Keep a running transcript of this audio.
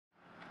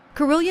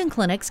Carilion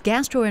Clinic's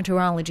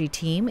gastroenterology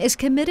team is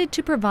committed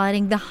to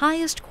providing the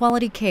highest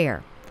quality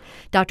care.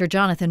 Dr.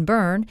 Jonathan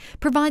Byrne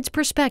provides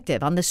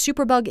perspective on the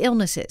superbug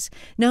illnesses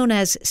known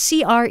as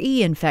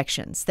CRE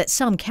infections that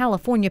some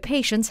California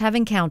patients have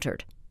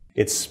encountered.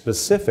 It's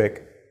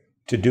specific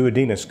to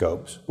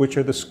duodenoscopes, which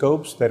are the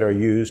scopes that are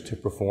used to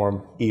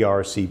perform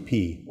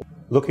ERCP,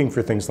 looking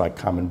for things like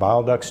common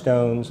bile duct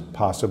stones,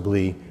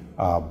 possibly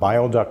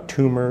bile duct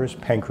tumors,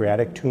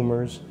 pancreatic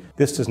tumors.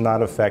 This does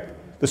not affect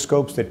the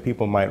scopes that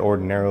people might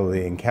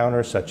ordinarily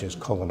encounter, such as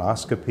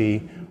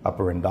colonoscopy,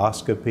 upper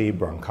endoscopy,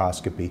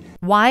 bronchoscopy.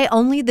 Why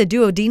only the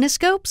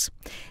duodenoscopes?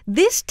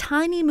 This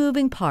tiny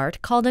moving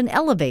part, called an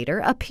elevator,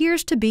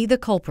 appears to be the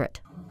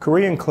culprit.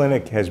 Carilion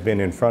Clinic has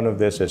been in front of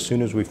this as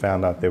soon as we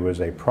found out there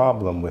was a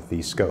problem with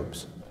these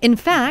scopes. In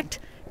fact,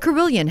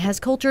 Carilion has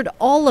cultured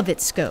all of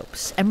its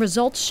scopes, and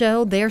results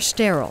show they're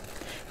sterile.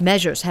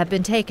 Measures have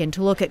been taken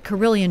to look at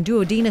Carilion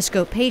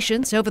duodenoscope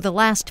patients over the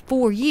last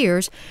 4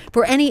 years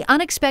for any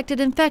unexpected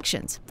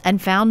infections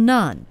and found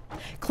none.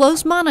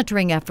 Close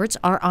monitoring efforts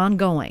are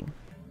ongoing.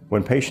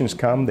 When patients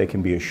come, they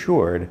can be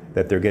assured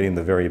that they're getting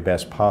the very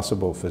best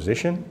possible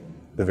physician,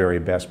 the very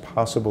best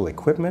possible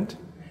equipment,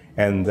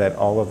 and that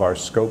all of our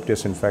scope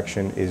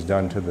disinfection is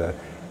done to the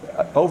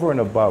over and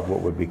above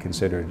what would be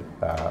considered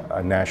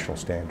a national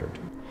standard.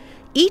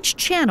 Each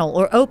channel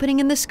or opening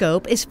in the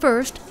scope is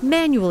first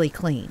manually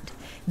cleaned.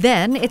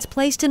 Then it's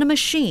placed in a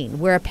machine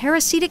where a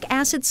peracetic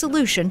acid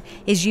solution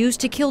is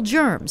used to kill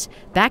germs,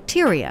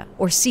 bacteria,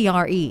 or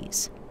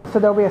CREs. So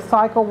there'll be a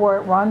cycle where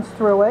it runs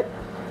through it,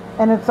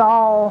 and it's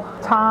all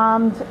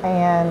timed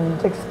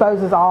and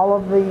exposes all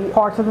of the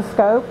parts of the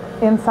scope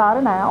inside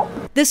and out.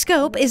 The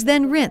scope is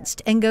then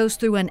rinsed and goes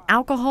through an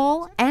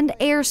alcohol and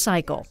air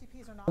cycle.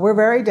 We're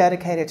very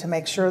dedicated to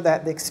make sure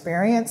that the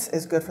experience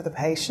is good for the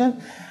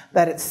patient,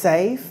 that it's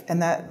safe,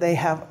 and that they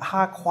have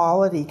high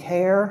quality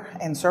care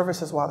and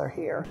services while they're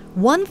here.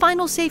 One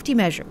final safety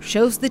measure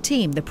shows the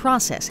team the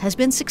process has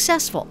been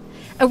successful.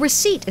 A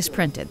receipt is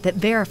printed that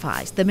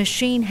verifies the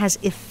machine has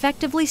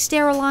effectively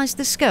sterilized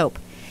the scope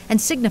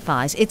and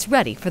signifies it's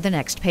ready for the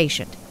next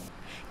patient.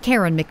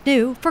 Karen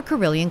McNew for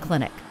Carilion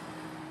Clinic.